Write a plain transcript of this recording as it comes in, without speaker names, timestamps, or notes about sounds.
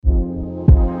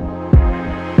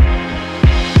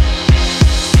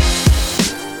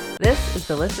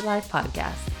the Lifted Life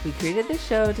podcast. We created this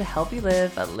show to help you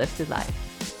live a lifted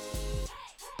life.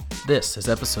 This is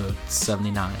episode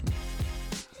 79,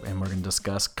 and we're going to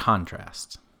discuss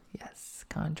contrast. Yes,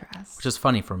 contrast. Which is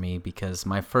funny for me because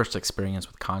my first experience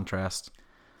with contrast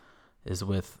is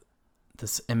with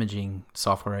this imaging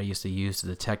software I used to use to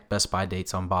detect Best By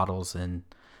dates on bottles and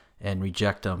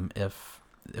reject them if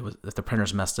the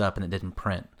printer's messed up and it didn't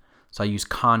print. So I use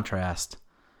contrast.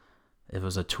 It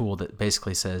was a tool that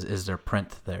basically says, is there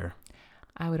print there?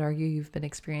 I would argue you've been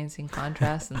experiencing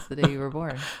contrast since the day you were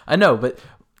born. I know, but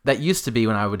that used to be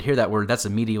when I would hear that word, that's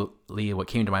immediately what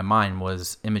came to my mind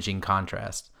was imaging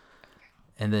contrast.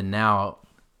 And then now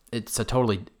it's a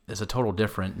total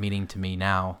different meaning to me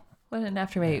now. Well, and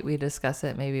after we discuss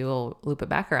it, maybe we'll loop it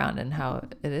back around and how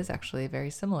it is actually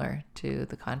very similar to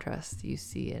the contrast you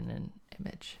see in an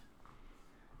image.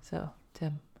 So,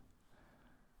 Tim,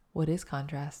 what is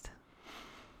contrast?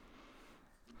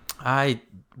 I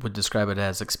would describe it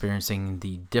as experiencing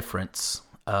the difference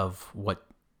of what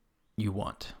you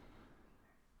want.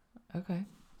 Okay.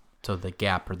 So the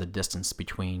gap or the distance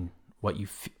between what you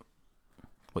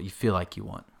feel like you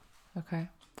want. Okay.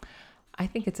 I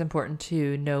think it's important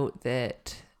to note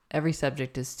that every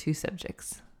subject is two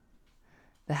subjects,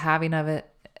 the having of it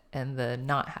and the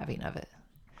not having of it.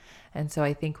 And so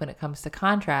I think when it comes to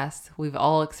contrast, we've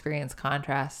all experienced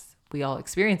contrast. We all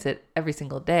experience it every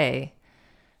single day.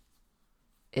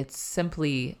 It's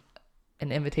simply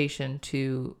an invitation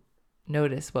to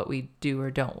notice what we do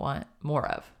or don't want more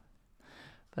of.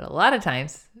 But a lot of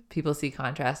times people see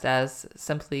contrast as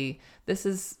simply, this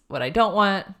is what I don't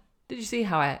want. Did you see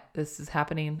how this is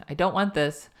happening? I don't want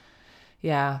this.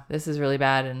 Yeah, this is really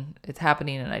bad and it's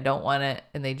happening and I don't want it.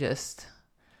 And they just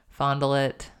fondle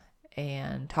it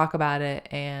and talk about it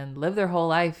and live their whole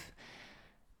life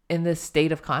in this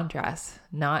state of contrast,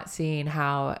 not seeing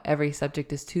how every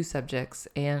subject is two subjects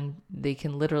and they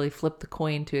can literally flip the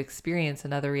coin to experience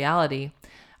another reality,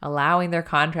 allowing their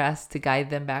contrast to guide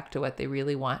them back to what they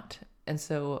really want. And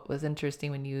so it was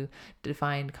interesting when you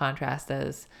defined contrast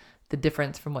as the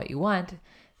difference from what you want.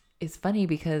 It's funny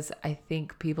because I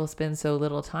think people spend so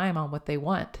little time on what they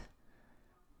want.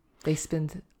 They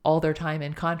spend all their time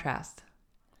in contrast.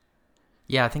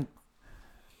 Yeah, I think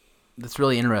that's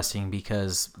really interesting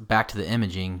because back to the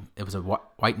imaging, it was a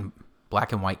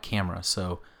black and white camera.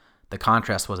 So the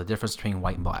contrast was a difference between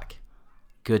white and black,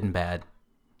 good and bad,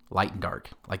 light and dark.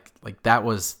 Like that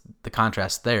was the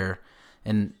contrast there.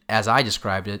 And as I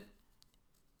described it,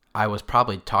 I was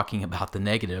probably talking about the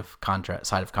negative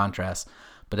side of contrast.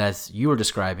 But as you were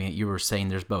describing it, you were saying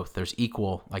there's both. There's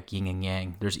equal, like yin and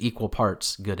yang. There's equal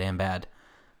parts, good and bad.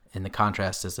 And the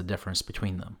contrast is the difference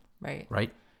between them. Right.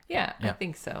 Right? Yeah, I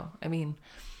think so. I mean,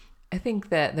 I think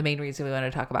that the main reason we want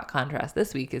to talk about contrast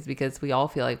this week is because we all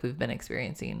feel like we've been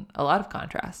experiencing a lot of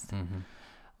contrast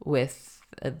with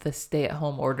the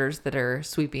stay-at-home orders that are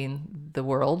sweeping the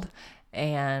world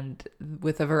and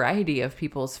with a variety of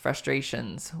people's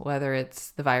frustrations, whether it's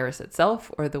the virus itself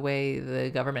or the way the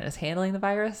government is handling the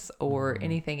virus or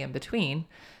anything in between.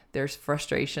 There's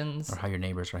frustrations. Or how your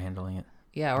neighbors are handling it.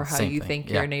 Yeah, or how you think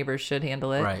your neighbors should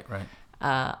handle it. Right.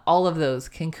 All of those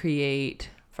can create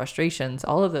frustrations.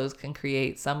 All of those can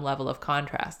create some level of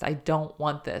contrast. I don't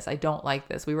want this. I don't like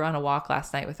this. We were on a walk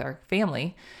last night with our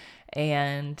family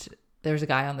and there's a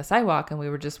guy on the sidewalk and we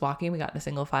were just walking. We got in a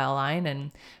single file line and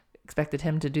expected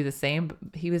him to do the same.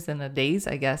 But he was in a daze,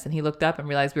 I guess. And he looked up and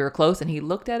realized we were close and he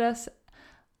looked at us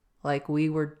like we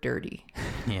were dirty.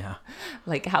 Yeah.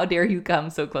 Like, how dare you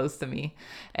come so close to me?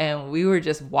 And we were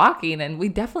just walking and we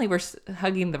definitely were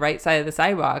hugging the right side of the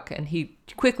sidewalk. And he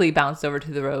quickly bounced over to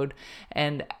the road.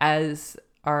 And as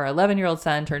our 11-year-old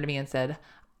son turned to me and said,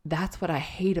 that's what I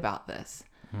hate about this.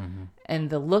 Mm-hmm.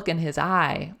 And the look in his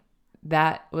eye,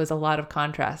 that was a lot of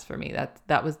contrast for me.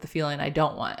 That was the feeling I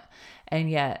don't want.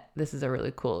 And yet this is a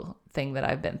really cool thing that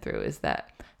I've been through is that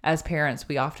as parents,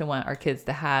 we often want our kids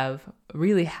to have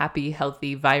really happy,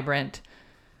 healthy, vibrant,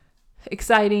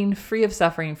 exciting, free of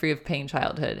suffering, free of pain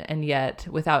childhood. And yet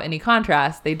without any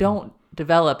contrast, they don't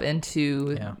develop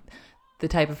into the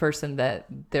type of person that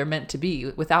they're meant to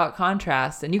be without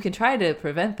contrast. And you can try to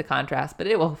prevent the contrast, but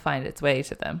it will find its way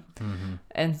to them. Mm-hmm.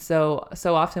 And so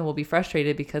often we'll be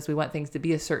frustrated because we want things to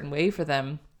be a certain way for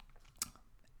them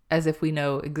as if we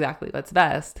know exactly what's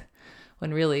best,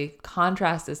 when really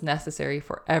contrast is necessary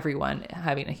for everyone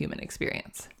having a human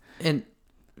experience. And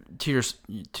to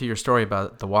your story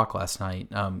about the walk last night,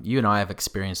 you and I have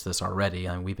experienced this already.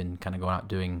 I mean, we've been kind of going out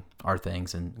doing our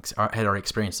things and had already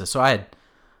experienced this. So I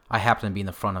happened to be in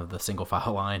the front of the single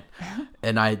file line,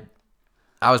 and I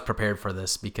I was prepared for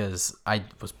this because I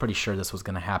was pretty sure this was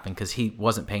going to happen because he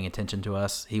wasn't paying attention to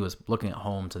us. He was looking at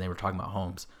homes and they were talking about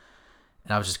homes.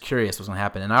 And I was just curious what was going to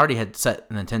happen. And I already had set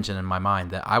an intention in my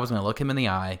mind that I was going to look him in the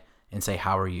eye and say,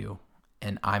 how are you?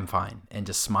 And I'm fine. And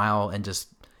just smile and just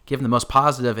give him the most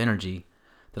positive energy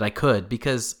that I could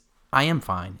because I am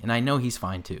fine. And I know he's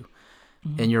fine too.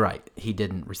 Mm-hmm. And you're right. He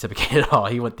didn't reciprocate at all.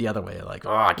 He went the other way. Like,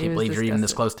 oh, I can't believe you're even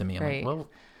this close to me. I'm like, well,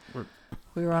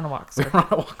 we were on a walk, sir. We were on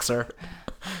a walk, sir.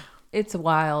 It's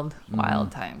wild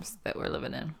times that we're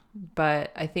living in.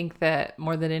 But I think that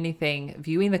more than anything,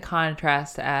 viewing the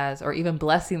contrast as, or even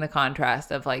blessing the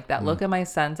contrast of like that look in my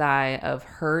son's eye of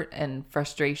hurt and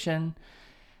frustration.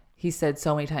 He said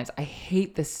so many times, I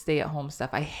hate this stay-at-home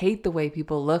stuff. I hate the way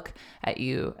people look at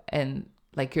you and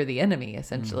like you're the enemy,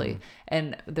 essentially.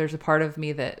 And there's a part of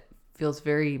me that feels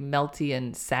very melty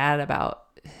and sad about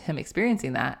him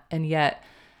experiencing that. And yet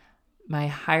my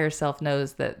higher self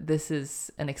knows that this is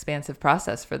an expansive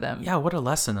process for them. Yeah, what a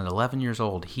lesson at 11 years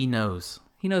old. He knows.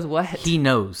 He knows what? He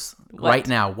knows right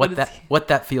now what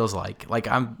that feels like. Like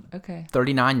I'm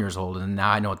 39 years old and now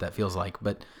I know what that feels like.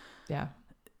 But yeah,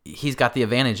 he's got the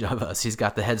advantage of us. He's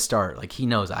got the head start. Like he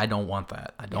knows I don't want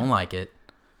that. I don't like it.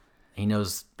 He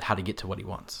knows how to get to what he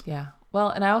wants. Yeah. Well,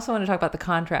 and I also want to talk about the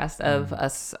contrast of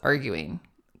us arguing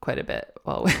quite a bit.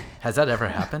 Well, has that ever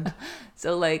happened?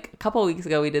 So like a couple of weeks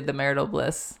ago, we did the marital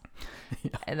bliss,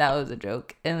 and that was a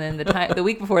joke. And then the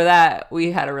week before that,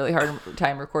 we had a really hard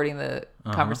time recording the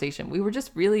conversation. We were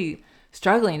just really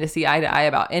struggling to see eye to eye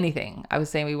about anything. I was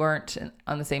saying we weren't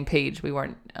on the same page. We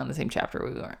weren't on the same chapter.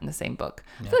 We weren't in the same book.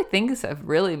 Yeah. I feel like things have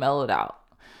really mellowed out.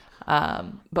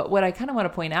 But what I kind of want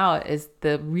to point out is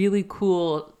the really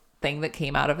cool thing that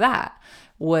came out of that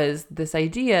was this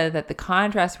idea that the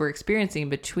contrast we're experiencing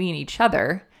between each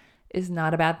other is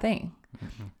not a bad thing.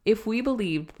 Mm-hmm. If we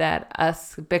believed that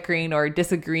us bickering or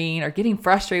disagreeing or getting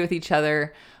frustrated with each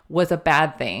other was a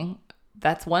bad thing,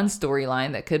 that's one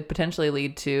storyline that could potentially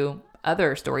lead to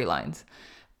other storylines,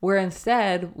 where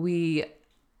instead we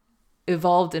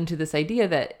evolved into this idea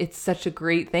that it's such a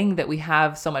great thing that we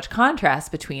have so much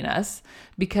contrast between us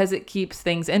because it keeps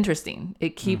things interesting.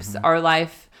 It keeps our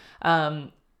life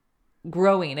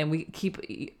growing, and we keep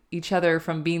each other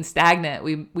from being stagnant.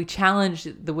 We challenge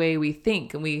the way we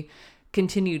think, and we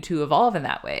continue to evolve in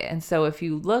that way. And so if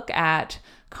you look at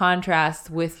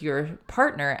contrast with your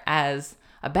partner as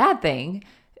a bad thing,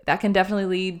 that can definitely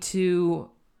lead to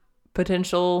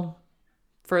potential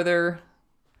further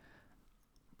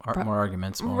more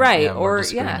arguments, more, right? More or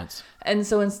disagreements. Yeah. And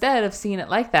so instead of seeing it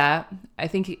like that, I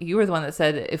think you were the one that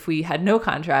said if we had no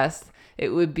contrast, it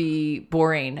would be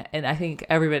boring. And I think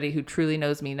everybody who truly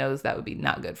knows me knows that would be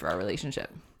not good for our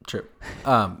relationship. True.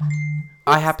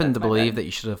 I happen to believe that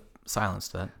you should have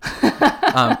silenced that.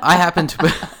 I happen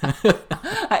to.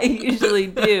 I usually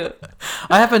do.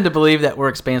 I happen to believe that we're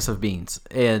expansive beings,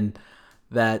 and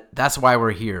that's why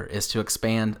we're here, is to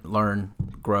expand, learn,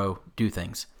 grow, do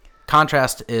things.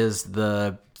 Contrast is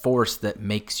the force that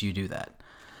makes you do that.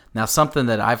 Now, something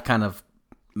that I've kind of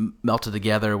melted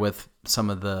together with some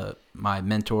of my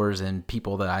mentors and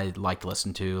people that I like to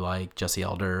listen to, like Jesse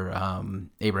Elder,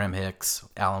 Abraham Hicks,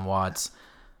 Alan Watts,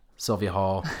 Sylvia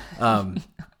Hall.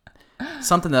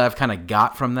 Something that I've kind of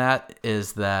got from that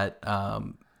is that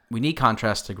we need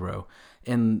contrast to grow.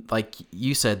 And like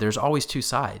you said, there's always two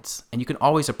sides, and you can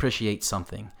always appreciate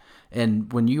something.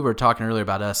 And when you were talking earlier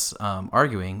about us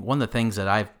arguing, one of the things that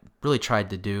I've really tried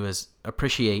to do is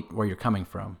appreciate where you're coming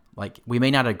from. Like, we may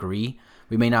not agree.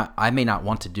 I may not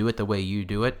want to do it the way you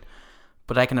do it,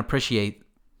 but I can appreciate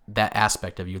that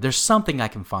aspect of you. There's something I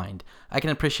can find. I can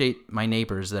appreciate my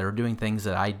neighbors that are doing things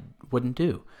that I wouldn't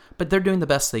do, but they're doing the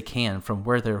best they can from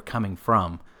where they're coming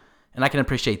from. And I can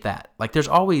appreciate that. Like, there's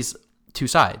always two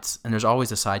sides, and there's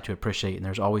always a side to appreciate, and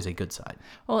there's always a good side.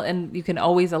 Well, and you can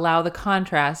always allow the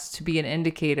contrast to be an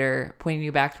indicator pointing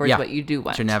you back towards what you do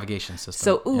want. It's your navigation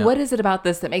system. So, what is it about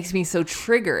this that makes me so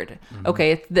triggered? Mm-hmm.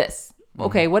 Okay, it's this. Mm-hmm.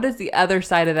 Okay, what is the other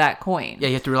side of that coin? Yeah,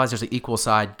 you have to realize there's an equal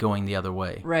side going the other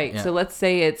way. Right. Yeah. So let's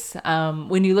say it's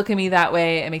when you look at me that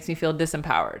way, it makes me feel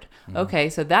disempowered. Mm-hmm. Okay,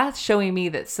 so that's showing me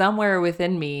that somewhere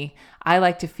within me, I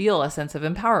like to feel a sense of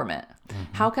empowerment.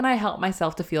 Mm-hmm. How can I help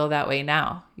myself to feel that way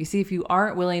now? You see, if you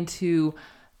aren't willing to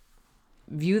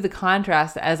view the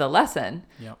contrast as a lesson,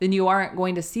 then you aren't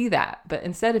going to see that. But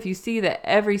instead, if you see that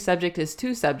every subject is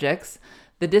two subjects,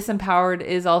 the disempowered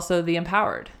is also the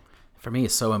empowered. For me,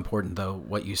 it's so important, though,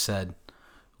 what you said.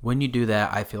 When you do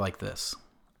that, I feel like this.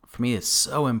 For me, it's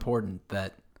so important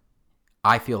that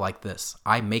I feel like this.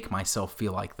 I make myself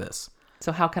feel like this.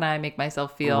 So how can I make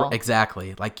myself feel?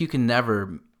 Exactly. Like, you can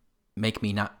never make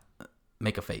me not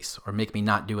make a face or make me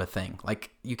not do a thing.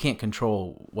 Like, you can't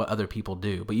control what other people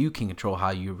do, but you can control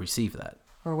how you receive that.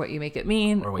 Or what you make it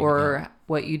mean, Or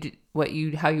what you do,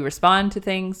 how you respond to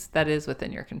things. That is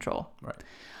within your control. Right.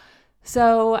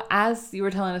 So as you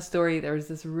were telling a story, there was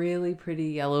this really pretty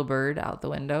yellow bird out the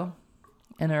window.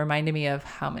 And it reminded me of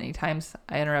how many times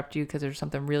I interrupt you because there's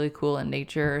something really cool in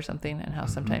nature or something, and how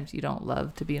sometimes you don't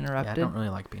love to be interrupted. Yeah, I don't really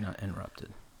like being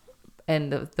interrupted.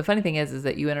 And the funny thing is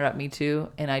that you interrupt me too,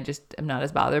 and I just am not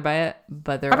as bothered by it.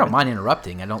 But I don't mind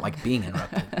interrupting. I don't like being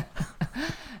interrupted.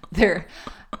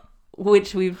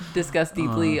 Which we've discussed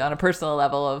deeply on a personal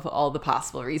level of all the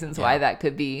possible reasons why that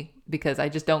could be, because I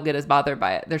just don't get as bothered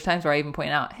by it. There's times where I even point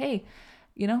out, hey,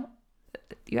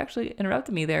 you actually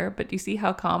interrupted me there, but do you see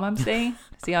how calm I'm staying?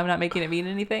 See how I'm not making it mean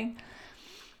anything?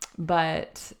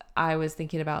 But I was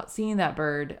thinking about seeing that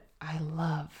bird. I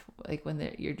love like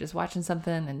when you're just watching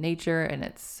something in nature and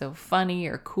it's so funny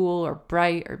or cool or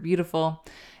bright or beautiful.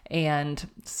 And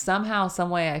somehow, some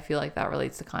way, I feel like that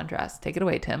relates to contrast. Take it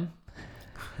away, Tim.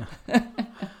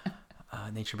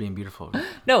 Nature being beautiful.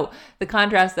 No, the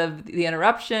contrast of the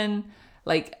interruption,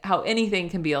 like how anything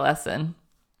can be a lesson.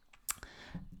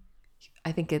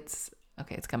 I think it's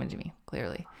coming to me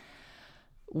clearly.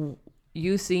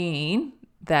 You seeing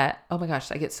that, oh my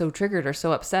gosh, I get so triggered or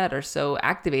so upset or so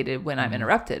activated when I'm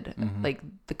interrupted. Mm-hmm. Like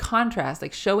the contrast,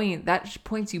 like showing that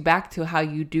points you back to how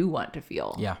you do want to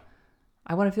feel. Yeah.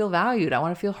 I want to feel valued. I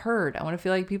want to feel heard. I want to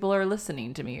feel like people are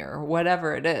listening to me or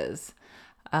whatever it is.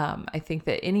 I think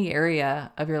that any area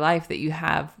of your life that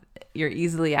you're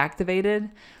easily activated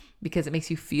because it makes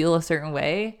you feel a certain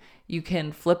way, you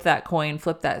can flip that coin,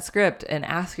 flip that script, and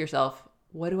ask yourself,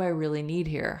 what do I really need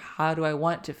here? How do I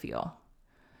want to feel?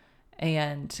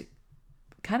 And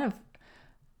kind of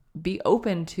be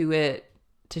open to it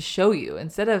to show you.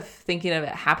 Instead of thinking of it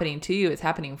happening to you, it's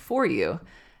happening for you.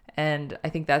 And I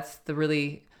think that's the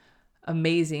really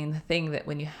amazing thing that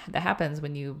that happens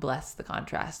when you bless the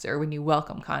contrast or when you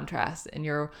welcome contrast and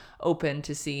you're open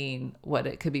to seeing what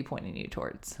it could be pointing you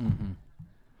towards. Mm-hmm.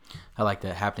 I like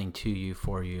that, happening to you,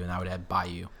 for you, and I would add by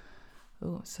you.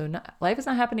 Oh, so life is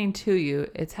not happening to you;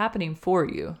 it's happening for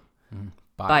you,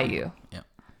 by you. Yeah.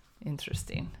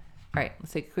 Interesting. All right,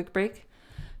 let's take a quick break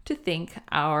to thank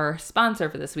our sponsor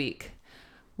for this week.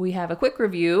 We have a quick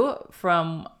review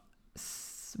from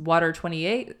Water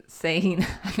 28 saying,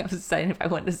 I was deciding if I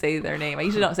wanted to say their name. I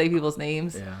usually don't say people's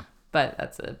names, but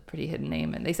that's a pretty hidden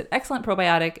name. And they said, excellent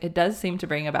probiotic. It does seem to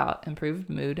bring about improved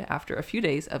mood after a few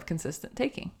days of consistent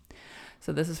taking.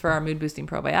 So this is for our mood boosting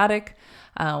probiotic.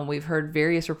 We've heard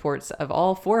various reports of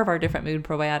all 4 of our different mood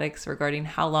probiotics regarding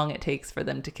how long it takes for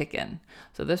them to kick in.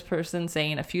 So this person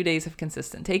saying a few days of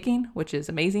consistent taking, which is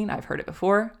amazing. I've heard it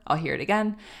before. I'll hear it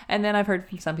again. And then I've heard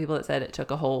from some people that said it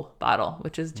took a whole bottle,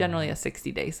 which is generally a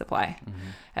 60-day supply. Mm-hmm.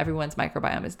 Everyone's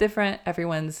microbiome is different.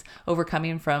 Everyone's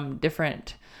overcoming from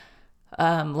different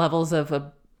levels of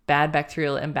a bad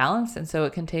bacterial imbalance, and so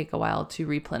it can take a while to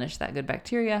replenish that good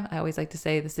bacteria. I always like to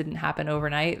say this didn't happen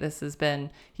overnight. This has been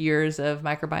years of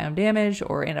microbiome damage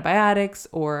or antibiotics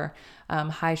or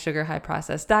high sugar, high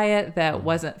processed diet that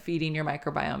wasn't feeding your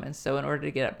microbiome. And so in order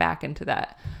to get it back into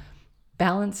that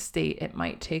balanced state, it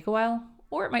might take a while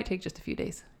or it might take just a few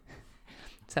days.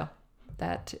 So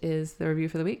that is the review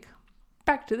for the week.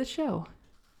 Back to the show.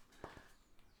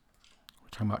 We're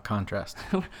talking about contrast.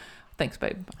 Thanks,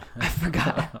 babe. I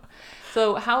forgot.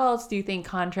 So how else do you think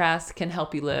contrast can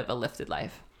help you live a lifted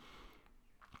life?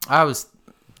 I was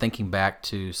thinking back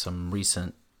to some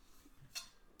recent,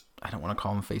 I don't want to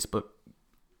call them Facebook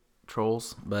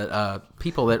trolls, but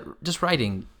people that just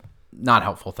writing not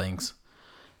helpful things.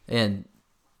 And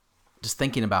just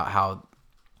thinking about how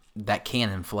that can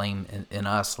inflame in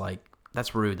us, like,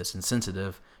 that's rude, that's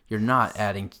insensitive. You're not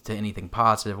adding to anything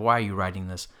positive. Why are you writing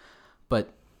this?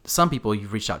 But some people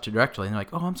you've reached out to directly and they're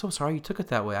like, oh, I'm so sorry you took it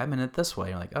that way. I meant it this way.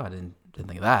 You're like, oh, I didn't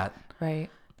think of that. Right.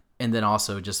 And then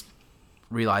also just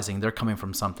realizing they're coming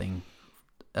from something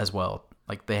as well.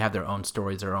 Like they have their own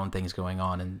stories, their own things going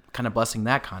on, and kind of blessing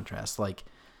that contrast. Like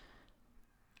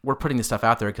we're putting this stuff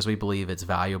out there because we believe it's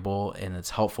valuable and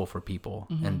it's helpful for people.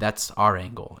 Mm-hmm. And that's our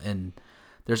angle. And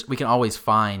we can always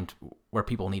find where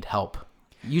people need help.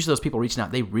 Usually those people reaching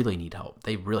out, they really need help.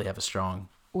 They really have a strong...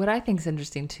 What I think is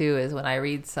interesting too is when I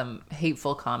read some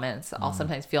hateful comments, I'll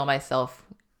sometimes feel myself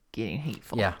getting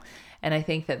hateful. Yeah. And I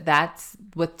think that that's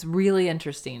what's really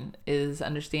interesting is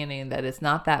understanding that it's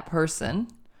not that person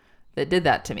that did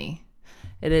that to me.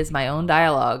 It is my own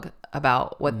dialogue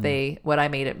about what I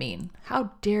made it mean.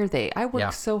 How dare they? I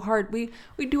work so hard. We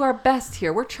do our best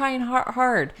here. We're trying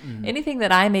hard. Anything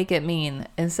that I make it mean,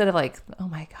 instead of like, oh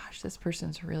my gosh, this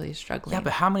person's really struggling. Yeah,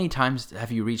 but how many times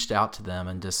have you reached out to them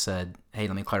and just said, hey,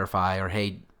 let me clarify, or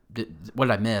hey, what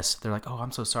did I miss? They're like, oh,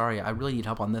 I'm so sorry. I really need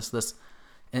help on this.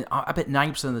 And I bet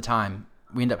 90% of the time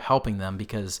we end up helping them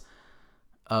because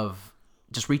of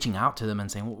just reaching out to them and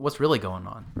saying, what's really going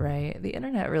on? Right. The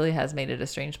internet really has made it a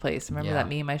strange place. Remember that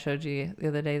meme I showed you the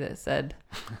other day that said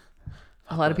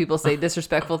a lot of people say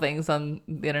disrespectful things on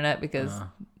the internet because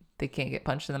they can't get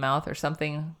punched in the mouth or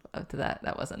something up to that.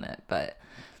 That wasn't it. But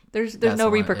there's no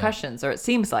repercussions, or it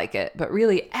seems like it. But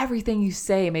really, everything you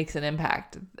say makes an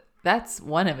impact. That's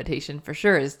one invitation for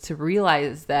sure, is to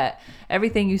realize that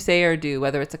everything you say or do,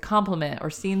 whether it's a compliment or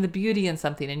seeing the beauty in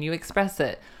something and you express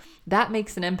it, that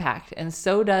makes an impact. And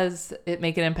so does it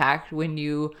make an impact when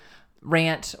you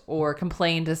rant or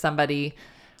complain to somebody.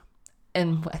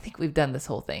 And I think we've done this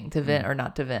whole thing, to vent or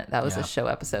not to vent. That was a show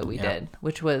episode we did,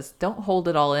 which was don't hold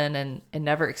it all in and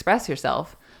never express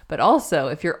yourself. But also,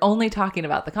 if you're only talking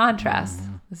about the contrast,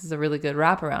 this is a really good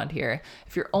wraparound here.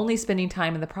 If you're only spending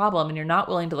time in the problem and you're not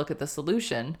willing to look at the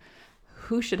solution,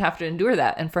 who should have to endure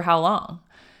that, and for how long?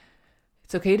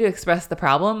 It's okay to express the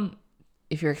problem.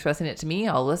 If you're expressing it to me,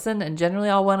 I'll listen, and generally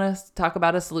I'll want to talk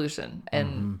about a solution.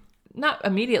 And not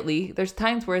immediately. There's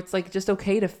times where it's like just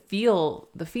okay to feel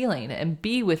the feeling and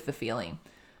be with the feeling.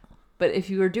 But if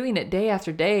you are doing it day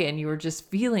after day and you are just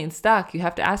feeling stuck, you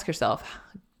have to ask yourself,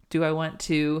 do I want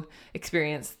to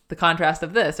experience the contrast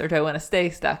of this, or do I want to stay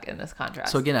stuck in this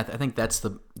contrast? So again, I think that's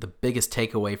the biggest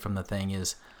takeaway from the thing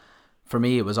is, for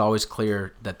me, it was always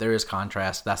clear that there is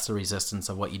contrast. That's the resistance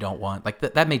of what you don't want. Like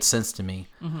that made sense to me.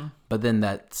 But then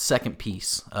that second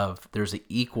piece of there's an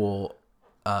equal,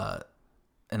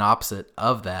 an opposite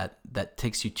of that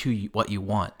takes you to what you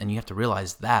want. And you have to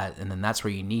realize that, and then that's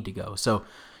where you need to go. So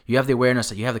you have the awareness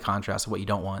that you have the contrast of what you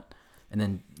don't want, and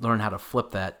then learn how to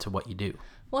flip that to what you do.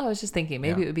 Well, I was just thinking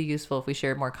maybe it would be useful if we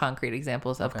shared more concrete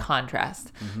examples of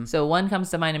contrast. So one comes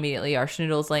to mind immediately. Our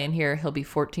Schnoodle's laying here. He'll be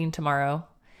 14 tomorrow.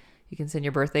 You can send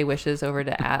your birthday wishes over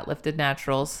to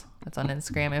 @LiftedNaturals. That's on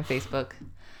Instagram and Facebook.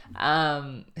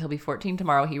 He'll be 14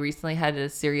 tomorrow. He recently had a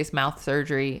serious mouth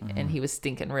surgery, and he was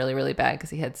stinking really, really bad because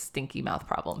he had stinky mouth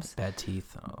problems. Bad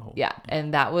teeth. Oh. Yeah,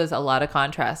 and that was a lot of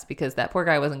contrast because that poor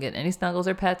guy wasn't getting any snuggles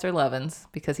or pets or lovin's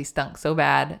because he stunk so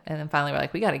bad. And then finally we're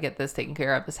like, we got to get this taken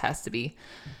care of. This has to be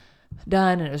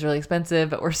done, and it was really expensive,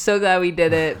 but we're so glad we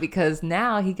did it because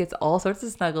now he gets all sorts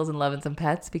of snuggles and lovin's and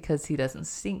pets because he doesn't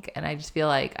stink. And I just feel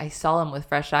like I saw him with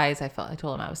fresh eyes. I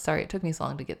told him I was sorry it took me so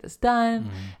long to get this done,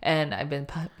 and I've been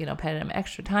petting him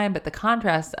extra time. But the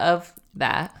contrast of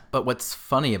that. But what's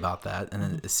funny about that,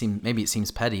 and maybe it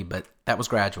seems petty, but that was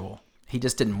gradual. He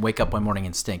just didn't wake up one morning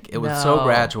and stink. It was so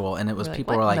gradual, and it was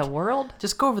people were like, "What in the world?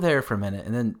 Just go over there for a minute,"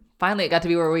 and then. Finally, it got to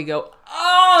be where we go,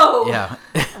 oh! Yeah.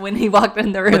 When he walked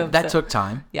in the room. But that took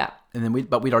time. Yeah. And then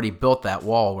we'd already built that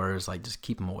wall where it's like, just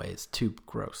keep him away. It's too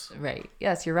gross. Right.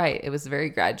 Yes, you're right. It was very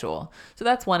gradual. So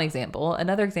that's one example.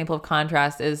 Another example of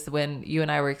contrast is when you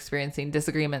and I were experiencing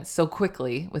disagreements so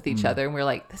quickly with each other. And we're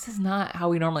like, this is not how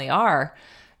we normally are.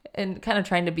 And kind of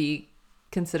trying to be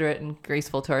considerate and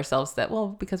graceful to ourselves that, well,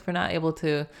 because we're not able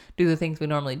to do the things we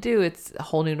normally do, it's a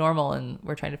whole new normal, and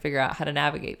we're trying to figure out how to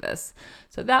navigate this.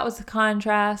 So that was a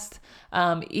contrast.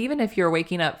 Even if you're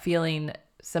waking up feeling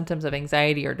symptoms of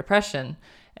anxiety or depression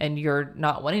and you're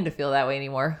not wanting to feel that way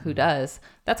anymore, who does?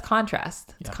 That's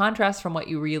contrast. It's contrast from what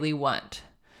you really want.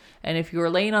 And if you're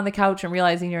laying on the couch and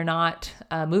realizing you're not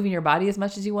moving your body as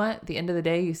much as you want, at the end of the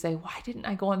day, you say, why didn't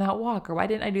I go on that walk? Or why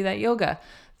didn't I do that yoga?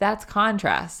 That's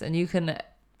contrast. And you can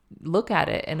look at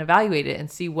it and evaluate it and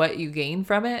see what you gain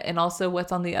from it, and also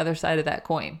what's on the other side of that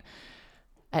coin.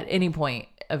 At any point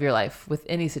of your life, with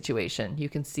any situation, you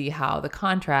can see how the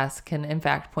contrast can, in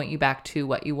fact, point you back to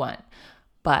what you want.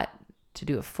 But to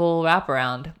do a full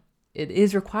wraparound, it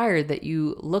is required that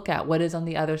you look at what is on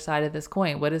the other side of this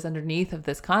coin. What is underneath of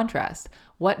this contrast?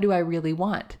 What do I really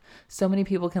want? So many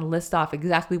people can list off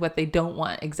exactly what they don't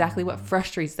want, exactly what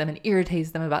frustrates them and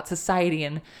irritates them about society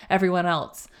and everyone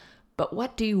else. But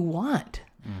what do you want?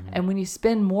 And when you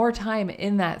spend more time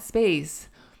in that space,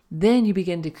 then you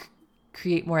begin to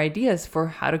create more ideas for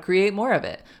how to create more of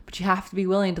it. But you have to be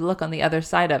willing to look on the other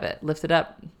side of it. Lift it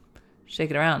up,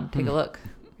 shake it around, take a look,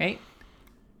 right?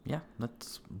 Yeah,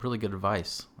 that's really good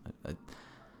advice.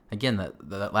 Again,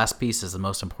 that last piece is the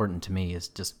most important to me, is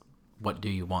just what do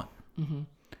you want?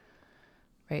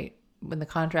 Right. When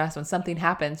something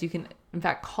happens, you can, in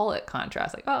fact, call it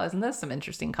contrast. Like, oh, isn't this some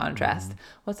interesting contrast?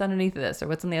 What's underneath of this? Or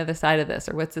what's on the other side of this?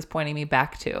 Or what's this pointing me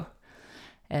back to?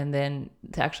 and then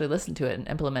to actually listen to it and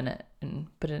implement it and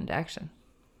put it into action.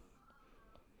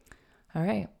 All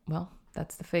right. Well,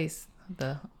 that's the face. I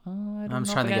don't I'm know trying if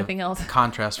I got to anything give else.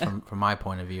 contrast from my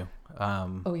point of view.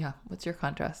 Oh yeah. What's your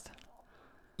contrast?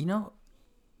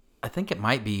 I think it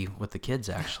might be with the kids,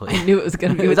 actually. I knew it was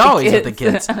going to be It with was the always kids. with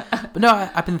the kids. But no,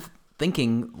 I've been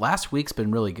thinking last week's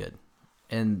been really good.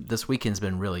 And this weekend's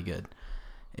been really good.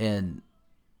 And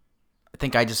I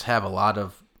think I just have a lot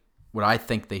of what I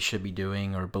think they should be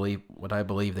doing or what I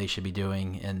believe they should be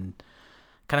doing, and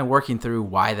kind of working through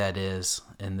why that is,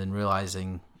 and then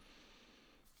realizing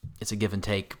it's a give and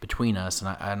take between us. And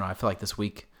I don't know, I feel like this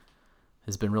week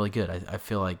has been really good. I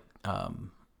feel like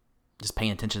just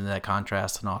paying attention to that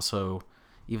contrast, and also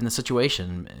even the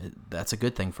situation, that's a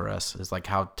good thing for us, is like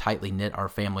how tightly knit our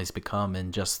families become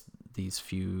in just these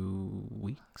few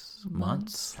weeks,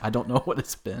 months. I don't know what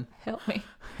it's been. Help me.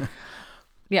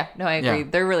 Yeah, no, I agree. Yeah.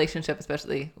 Their relationship,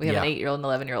 especially, we have Yeah. an 8-year-old and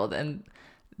 11-year-old, and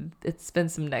it's been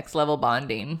some next level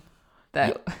bonding.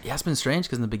 That Yeah, it's been strange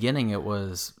because in the beginning it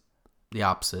was the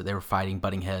opposite. They were fighting,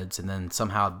 butting heads, and then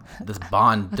somehow this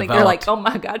bond I think developed. they're like, oh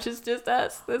my gosh, it's just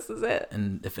us. This is it.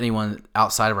 And if anyone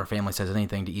outside of our family says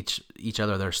anything to each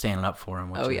other, they're standing up for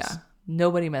him. Which is, Yeah.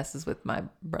 Nobody messes with my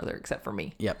brother except for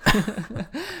me. Yep.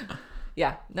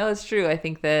 Yeah, no, it's true. I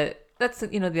think that's,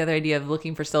 the other idea of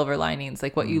looking for silver linings.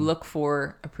 Like what you look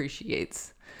for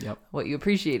appreciates. Yep. What you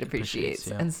appreciates.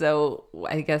 Yeah. And so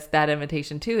I guess that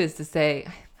invitation too is to say,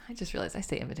 I just realized I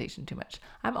say invitation too much.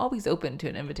 I'm always open to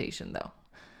an invitation though.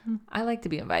 I like to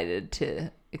be invited to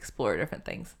explore different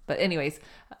things. But anyways,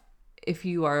 if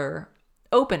you are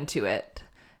open to it,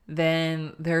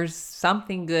 then there's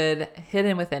something good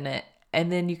hidden within it. And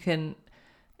then you can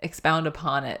expound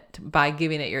upon it by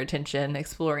giving it your attention,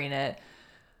 exploring it,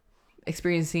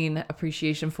 experiencing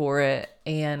appreciation for it,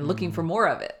 and looking for more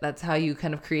of it. That's how you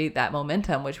kind of create that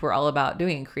momentum, which we're all about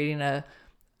doing, creating a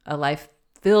life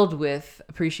filled with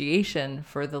appreciation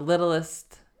for the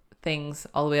littlest things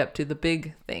all the way up to the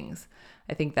big things.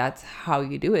 I think that's how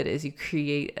you do it, is you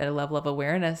create a level of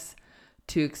awareness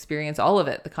to experience all of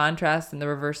it, the contrast and the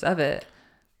reverse of it,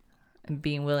 and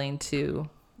being willing to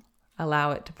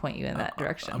allow it to point you in that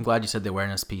direction. I'm glad you said the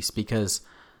awareness piece, because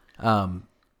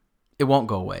it won't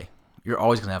go away. You're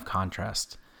always going to have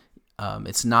contrast.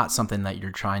 It's not something that you're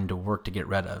trying to work to get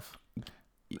rid of.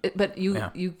 But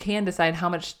you can decide how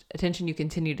much attention you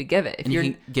continue to give it. If and you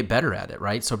can get better at it,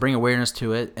 right? So bring awareness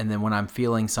to it, and then when I'm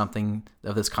feeling something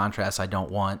of this contrast I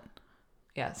don't want,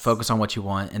 yes, focus on what you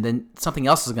want, and then something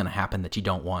else is going to happen that you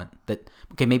don't want.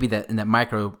 Maybe that in that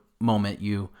micro moment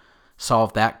you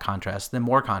solve that contrast, then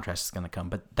more contrast is going to come.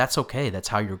 But that's okay. That's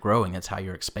how you're growing. That's how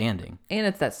you're expanding. And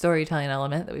it's that storytelling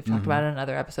element that we've talked about in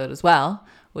another episode as well,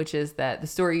 which is that the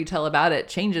story you tell about it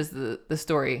changes the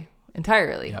story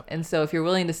entirely. Yep. And so if you're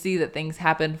willing to see that things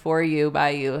happen for you, by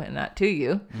you, and not to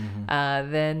you,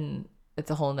 then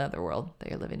it's a whole nother world that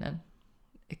you're living in,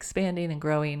 expanding and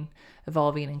growing,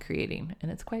 evolving and creating.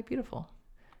 And it's quite beautiful.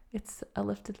 It's a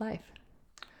lifted life.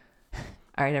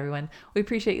 All right, everyone. We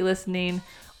appreciate you listening.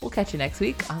 We'll catch you next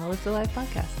week on the Lifted Life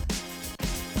podcast.